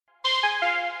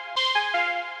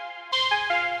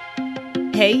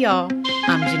Hey y'all,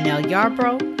 I'm Janelle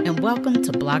Yarbrough, and welcome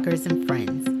to Bloggers and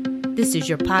Friends. This is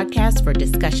your podcast for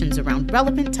discussions around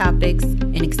relevant topics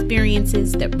and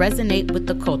experiences that resonate with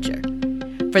the culture.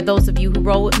 For those of you who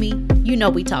roll with me, you know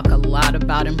we talk a lot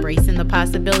about embracing the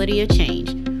possibility of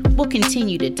change. We'll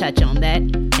continue to touch on that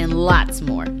and lots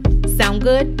more. Sound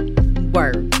good?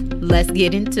 Word. Let's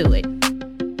get into it.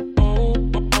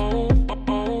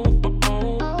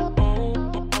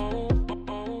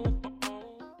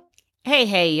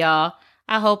 Hey, y'all.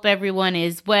 I hope everyone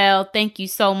is well. Thank you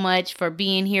so much for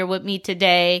being here with me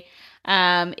today.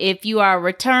 If you are a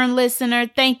return listener,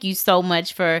 thank you so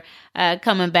much for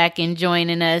coming back and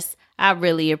joining us. I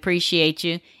really appreciate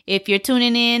you. If you're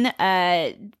tuning in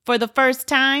for the first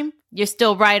time, you're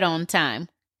still right on time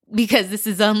because this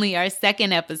is only our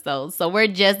second episode, so we're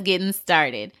just getting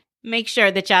started. Make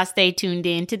sure that y'all stay tuned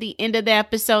in to the end of the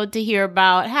episode to hear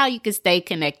about how you can stay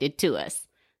connected to us.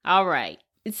 All right.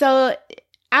 So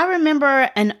I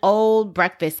remember an old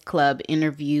Breakfast Club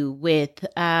interview with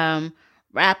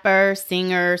rapper,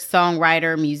 singer,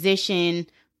 songwriter, musician,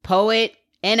 poet,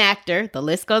 and actor, the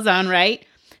list goes on, right?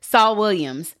 Saul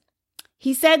Williams.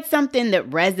 He said something that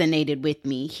resonated with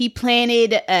me. He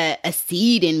planted a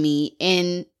seed in me,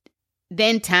 and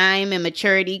then time and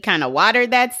maturity kind of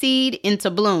watered that seed into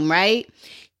bloom, right?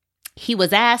 He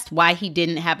was asked why he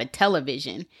didn't have a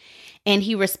television, and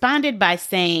he responded by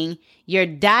saying, "Your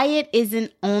diet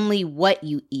isn't only what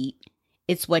you eat.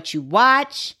 It's what you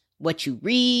watch, what you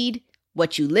read,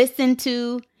 what you listen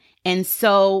to. And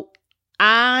so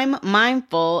I'm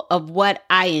mindful of what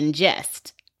I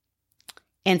ingest."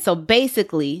 And so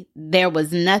basically, there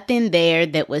was nothing there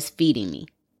that was feeding me.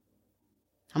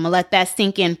 I'm going to let that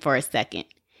sink in for a second.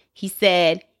 He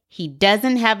said he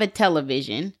doesn't have a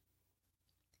television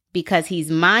because he's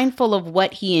mindful of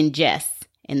what he ingests.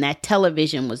 And that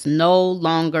television was no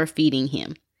longer feeding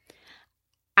him.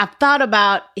 I've thought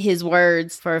about his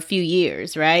words for a few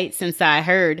years, right? Since I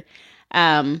heard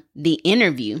the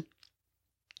interview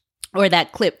or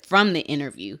that clip from the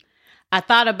interview. I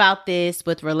thought about this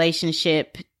with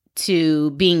relationship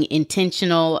to being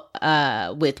intentional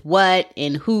with what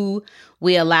and who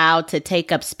we allow to take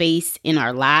up space in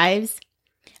our lives.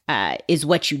 Is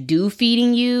what you do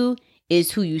feeding you?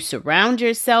 Is who you surround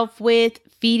yourself with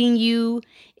feeding you?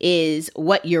 Is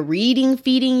what you're reading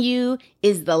feeding you?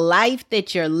 Is the life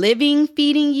that you're living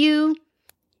feeding you?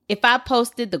 If I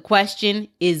posted the question,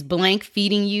 is blank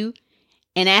feeding you?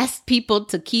 And asked people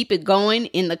to keep it going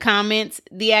in the comments,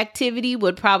 the activity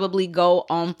would probably go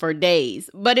on for days.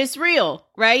 But it's real,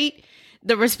 right?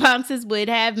 The responses would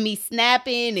have me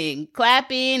snapping and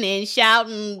clapping and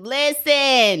shouting,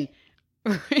 "Listen!"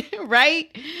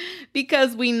 Right?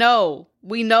 Because we know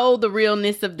the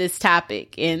realness of this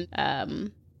topic and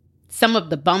some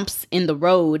of the bumps in the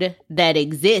road that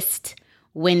exist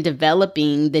when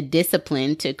developing the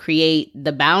discipline to create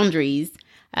the boundaries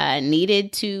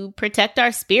needed to protect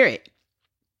our spirit.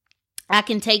 I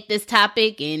can take this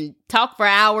topic and talk for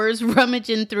hours,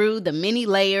 rummaging through the many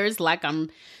layers like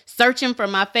I'm searching for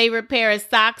my favorite pair of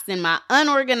socks in my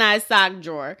unorganized sock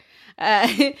drawer.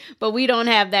 But we don't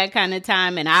have that kind of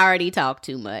time, and I already talk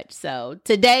too much. So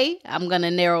today, I'm going to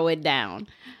narrow it down.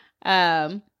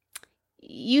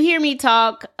 You hear me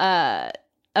talk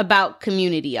about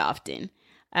community often.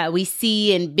 We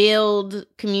see and build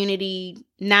community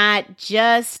not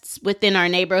just within our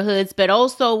neighborhoods, but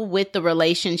also with the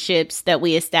relationships that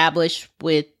we establish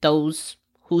with those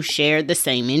who share the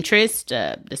same interests,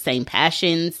 the same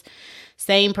passions,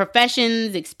 same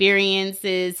professions,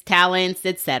 experiences, talents,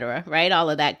 etc., right? All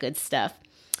of that good stuff.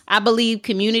 I believe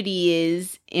community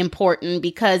is important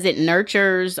because it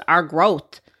nurtures our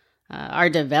growth,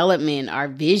 our development, our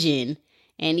vision,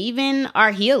 and even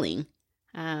our healing.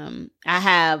 I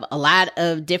have a lot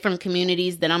of different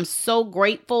communities that I'm so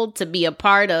grateful to be a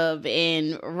part of.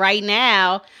 And right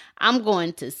now, I'm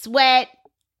going to sweat,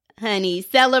 honey,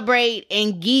 celebrate,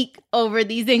 and geek over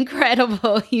these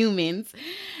incredible humans.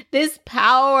 This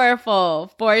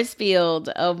powerful force field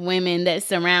of women that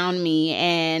surround me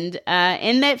and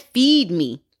that feed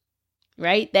me,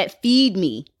 right? That feed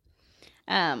me.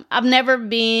 I've never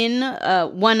been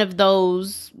one of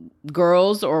those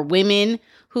girls or women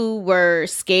who were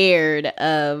scared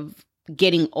of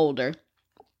getting older.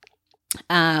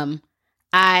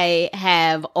 I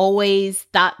have always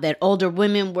thought that older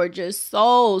women were just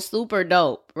so super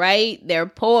dope, right? Their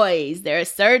poise, their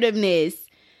assertiveness,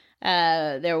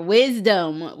 their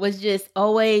wisdom was just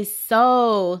always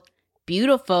so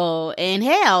beautiful and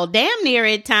hell, damn near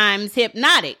at times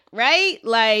hypnotic, right?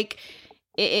 Like,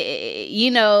 they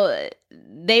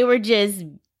were just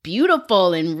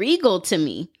beautiful and regal to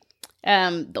me.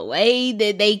 The way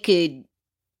that they could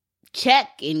check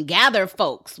and gather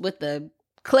folks with a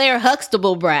Claire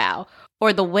Huxtable brow,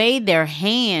 or the way their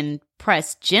hand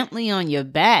pressed gently on your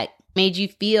back made you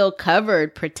feel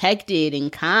covered, protected,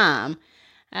 and calm.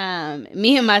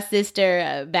 Me and my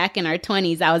sister, back in our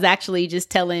 20s, I was actually just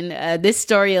telling this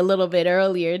story a little bit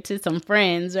earlier to some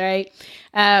friends, right?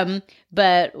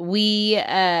 But we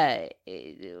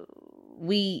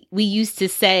used to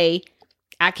say,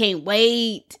 I can't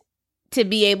wait to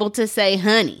be able to say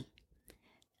honey,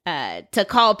 to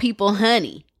call people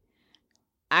honey.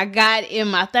 I got in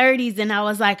my 30s and I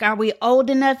was like, are we old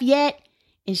enough yet?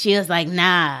 And she was like,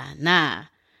 nah,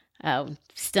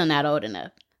 still not old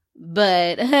enough.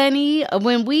 But honey,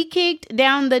 when we kicked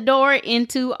down the door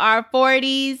into our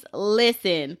 40s,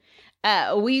 listen,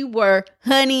 we were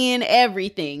honeying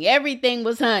everything. Everything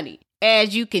was honey,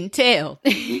 as you can tell.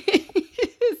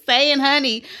 Saying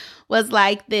honey was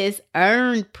like this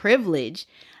earned privilege.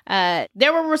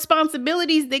 There were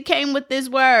responsibilities that came with this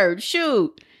word.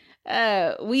 Shoot,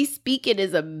 we speak it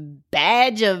as a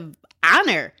badge of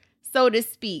honor, so to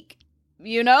speak.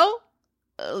 You know,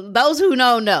 those who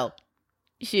know.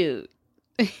 Shoot.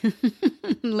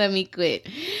 Let me quit.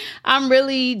 I'm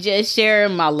really just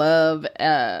sharing my love,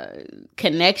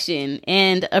 connection,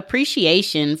 and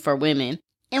appreciation for women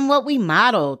and what we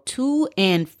model to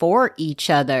and for each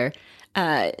other.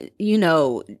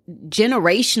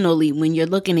 Generationally, when you're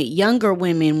looking at younger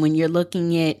women, when you're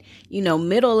looking at,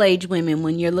 middle-aged women,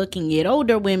 when you're looking at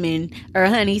older women, or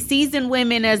seasoned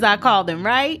women, as I call them,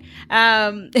 right?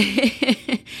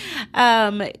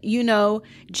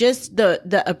 Just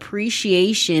the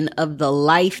appreciation of the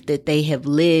life that they have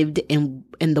lived and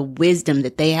the wisdom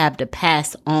that they have to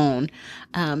pass on,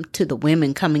 to the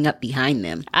women coming up behind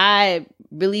them. I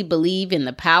really believe in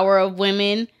the power of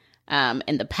women,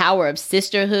 and the power of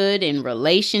sisterhood and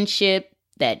relationship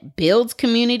that builds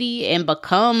community and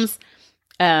becomes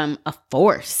a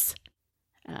force.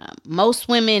 Most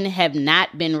women have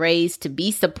not been raised to be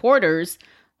supporters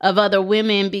of other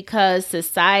women because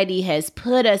society has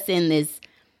put us in this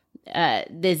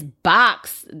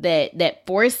box that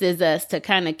forces us to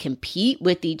kind of compete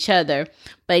with each other.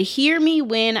 But hear me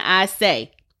when I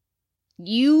say,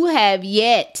 you have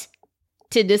yet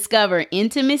to discover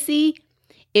intimacy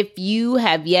if you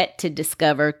have yet to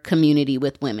discover community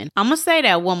with women. I'm going to say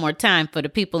that one more time for the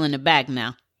people in the back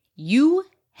now. You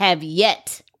have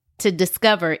yet to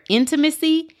discover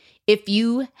intimacy if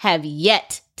you have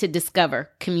yet to discover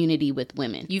community with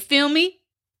women. You feel me?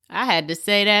 I had to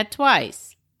say that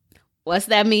twice. What's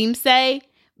that meme say?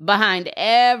 Behind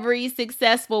every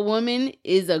successful woman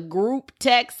is a group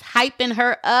text hyping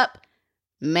her up.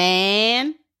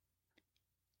 Man,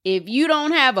 if you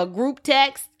don't have a group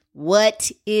text, what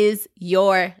is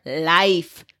your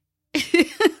life?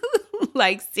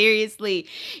 Like, seriously,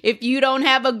 if you don't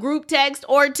have a group text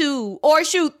or 2 or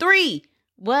shoot 3,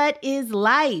 what is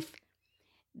life?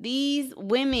 These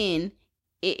women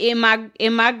in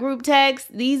my group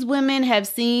text, these women have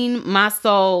seen my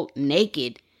soul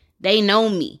naked. They know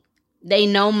me. They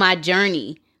know my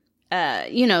journey.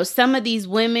 Some of these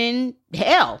women,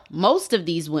 hell, most of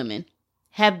these women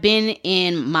have been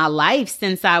in my life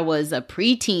since I was a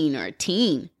preteen or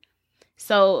teen.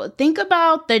 So think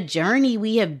about the journey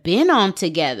we have been on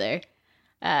together.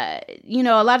 A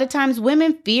lot of times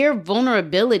women fear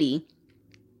vulnerability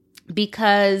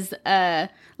because,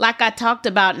 like I talked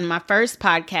about in my first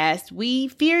podcast, we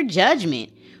fear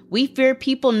judgment. We fear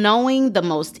people knowing the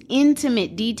most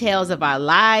intimate details of our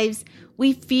lives.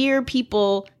 We fear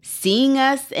people seeing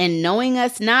us and knowing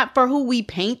us not for who we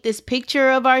paint this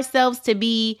picture of ourselves to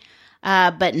be,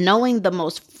 but knowing the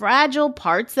most fragile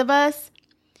parts of us.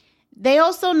 They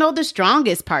also know the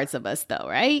strongest parts of us, though,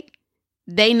 right?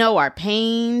 They know our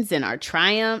pains and our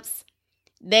triumphs.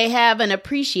 They have an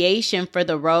appreciation for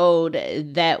the road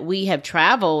that we have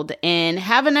traveled and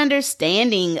have an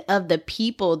understanding of the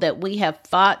people that we have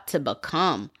fought to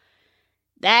become.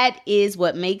 That is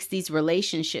what makes these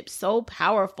relationships so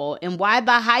powerful and why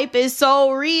the hype is so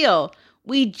real.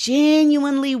 We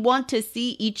genuinely want to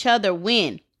see each other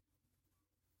win.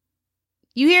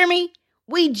 You hear me?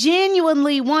 We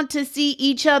genuinely want to see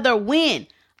each other win.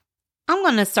 I'm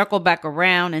going to circle back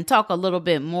around and talk a little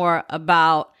bit more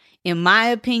about, in my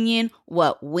opinion,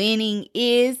 what winning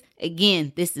is.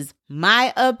 Again, this is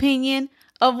my opinion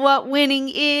of what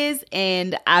winning is.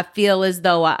 And I feel as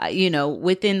though,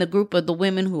 within the group of the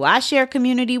women who I share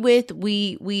community with,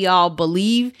 we all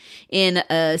believe in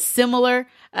a similar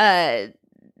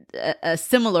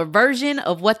version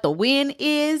of what the win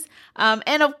is.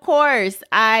 And of course,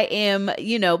 I am,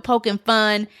 poking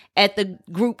fun at the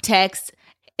group text.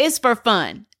 It's for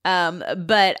fun.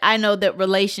 But I know that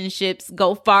relationships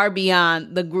go far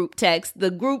beyond the group text.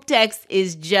 The group text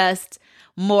is just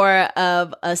more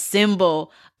of a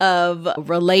symbol of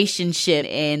relationship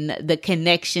and the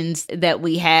connections that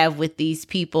we have with these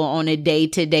people on a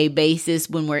day-to-day basis,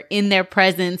 when we're in their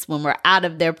presence, when we're out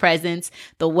of their presence,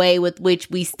 the way with which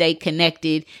we stay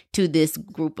connected to this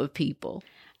group of people.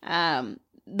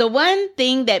 The one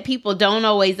thing that people don't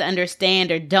always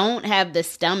understand or don't have the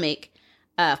stomach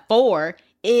for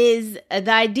is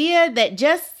the idea that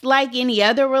just like any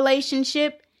other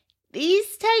relationship,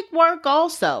 these take work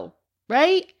also,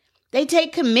 right? They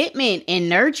take commitment and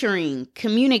nurturing,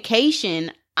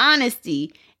 communication,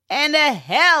 honesty, and a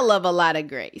hell of a lot of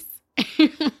grace,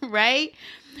 right?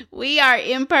 We are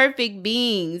imperfect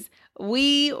beings.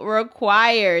 We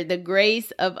require the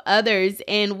grace of others,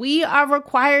 and we are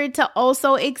required to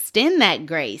also extend that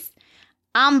grace.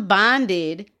 I'm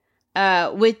bonded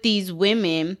with these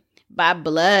women by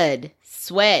blood,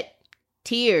 sweat,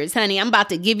 tears. Honey, I'm about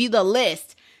to give you the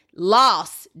list.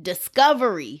 Loss,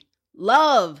 discovery,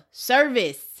 love,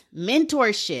 service,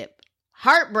 mentorship,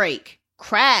 heartbreak,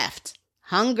 craft,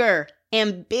 hunger,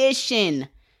 ambition,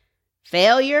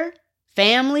 failure,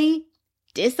 family,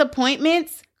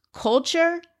 disappointments,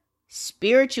 culture,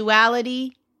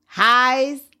 spirituality,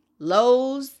 highs,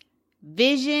 lows,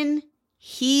 vision,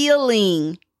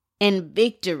 healing, and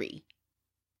victory.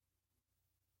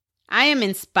 I am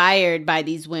inspired by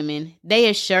these women. They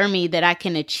assure me that I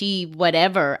can achieve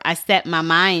whatever I set my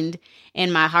mind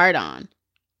and my heart on.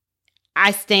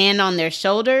 I stand on their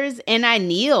shoulders and I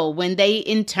kneel when they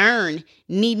in turn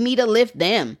need me to lift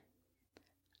them.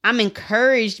 I'm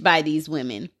encouraged by these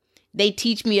women. They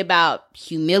teach me about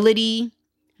humility,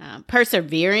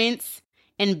 perseverance,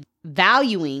 and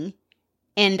valuing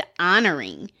and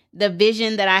honoring the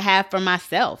vision that I have for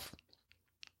myself.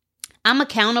 I'm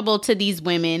accountable to these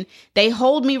women. They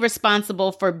hold me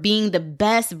responsible for being the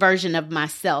best version of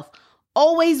myself,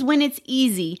 always when it's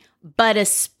easy, but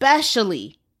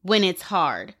especially when it's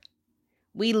hard.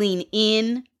 We lean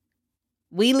in,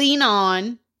 we lean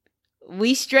on,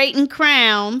 we straighten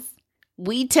crowns,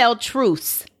 we tell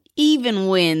truths, even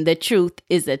when the truth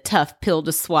is a tough pill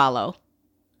to swallow.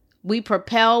 We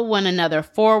propel one another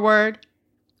forward.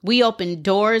 We open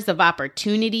doors of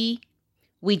opportunity.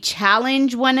 We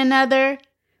challenge one another.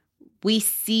 We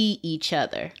see each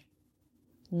other.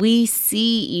 We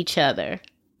see each other.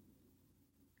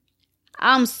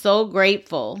 I'm so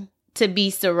grateful to be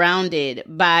surrounded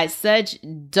by such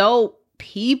dope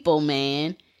people,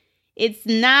 man. It's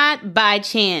not by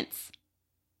chance.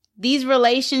 These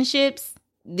relationships,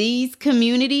 these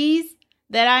communities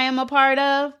that I am a part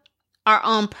of are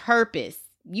on purpose.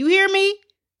 You hear me?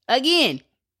 Again,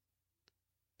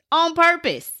 on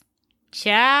purpose.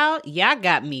 Child, y'all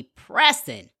got me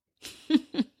pressing.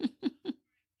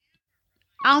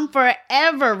 I'm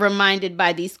forever reminded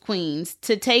by these queens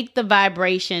to take the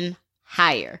vibration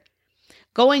higher.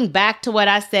 Going back to what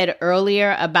I said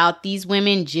earlier about these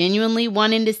women genuinely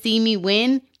wanting to see me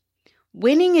win,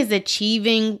 winning is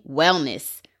achieving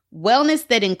wellness. Wellness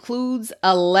that includes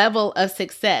a level of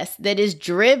success that is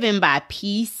driven by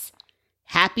peace,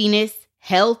 happiness,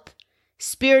 health,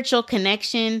 spiritual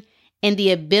connection, and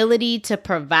the ability to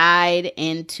provide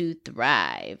and to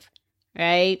thrive,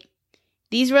 right?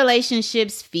 These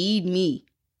relationships feed me.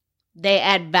 They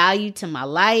add value to my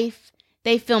life.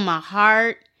 They fill my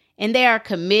heart, and they are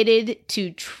committed to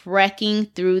trekking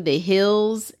through the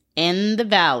hills and the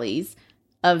valleys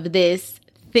of this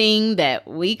thing that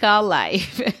we call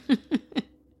life.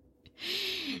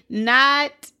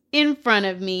 Not in front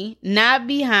of me, not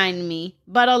behind me,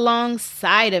 but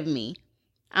alongside of me.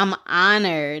 I'm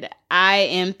honored, I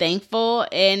am thankful,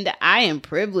 and I am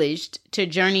privileged to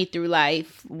journey through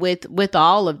life with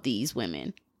all of these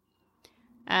women.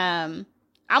 I'm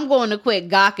going to quit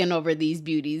gawking over these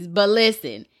beauties, but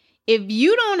listen, if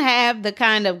you don't have the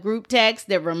kind of group text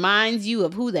that reminds you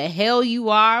of who the hell you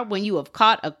are when you have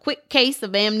caught a quick case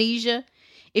of amnesia,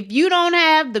 if you don't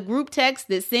have the group text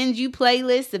that sends you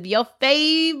playlists of your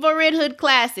favorite hood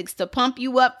classics to pump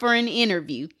you up for an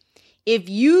interview, if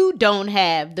you don't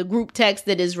have the group text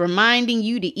that is reminding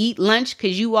you to eat lunch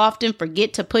because you often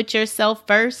forget to put yourself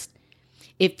first,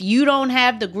 if you don't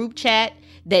have the group chat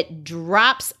that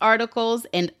drops articles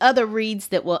and other reads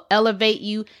that will elevate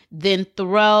you, then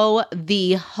throw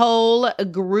the whole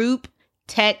group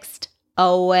text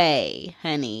away,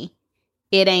 honey.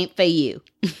 It ain't for you.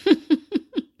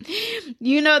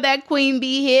 You know that Queen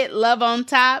Bee hit, Love on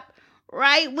Top?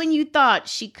 Right when you thought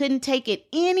she couldn't take it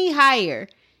any higher,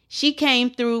 she came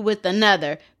through with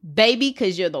another, Baby,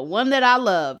 'Cause You're the One That I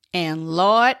Love. And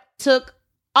Lord took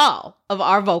all of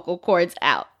our vocal cords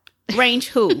out. Range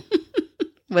who?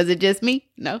 Was it just me?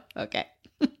 No? Okay.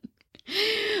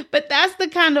 But that's the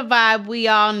kind of vibe we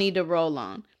all need to roll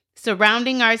on.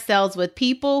 Surrounding ourselves with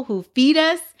people who feed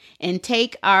us and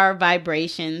take our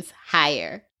vibrations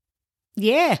higher.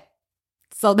 Yeah.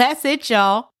 So that's it,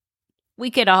 y'all.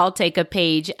 We could all take a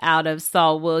page out of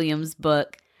Saul Williams'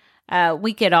 book.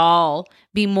 We could all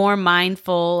be more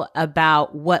mindful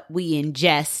about what we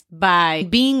ingest by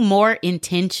being more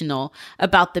intentional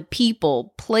about the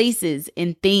people, places,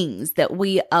 and things that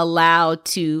we allow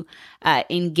to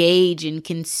engage and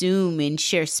consume and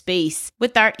share space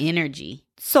with our energy.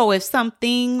 So if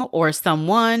something or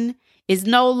someone is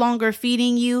no longer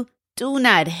feeding you, do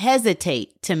not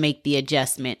hesitate to make the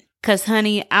adjustment. 'Cause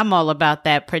honey, I'm all about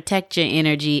that protect your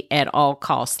energy at all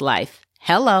costs life.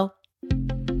 Hello.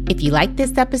 If you like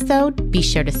this episode, be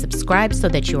sure to subscribe so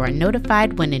that you are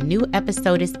notified when a new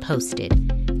episode is posted.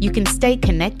 You can stay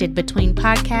connected between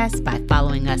podcasts by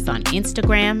following us on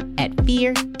Instagram at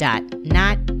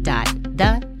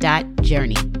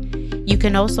fear.not.the.journey. You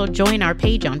can also join our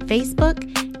page on Facebook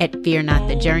at Fear Not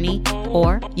the Journey,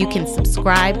 or you can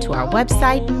subscribe to our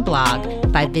website and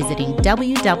blog by visiting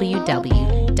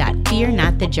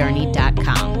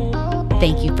www.fearnotthejourney.com.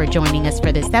 Thank you for joining us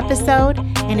for this episode,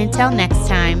 and until next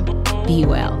time, be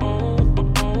well.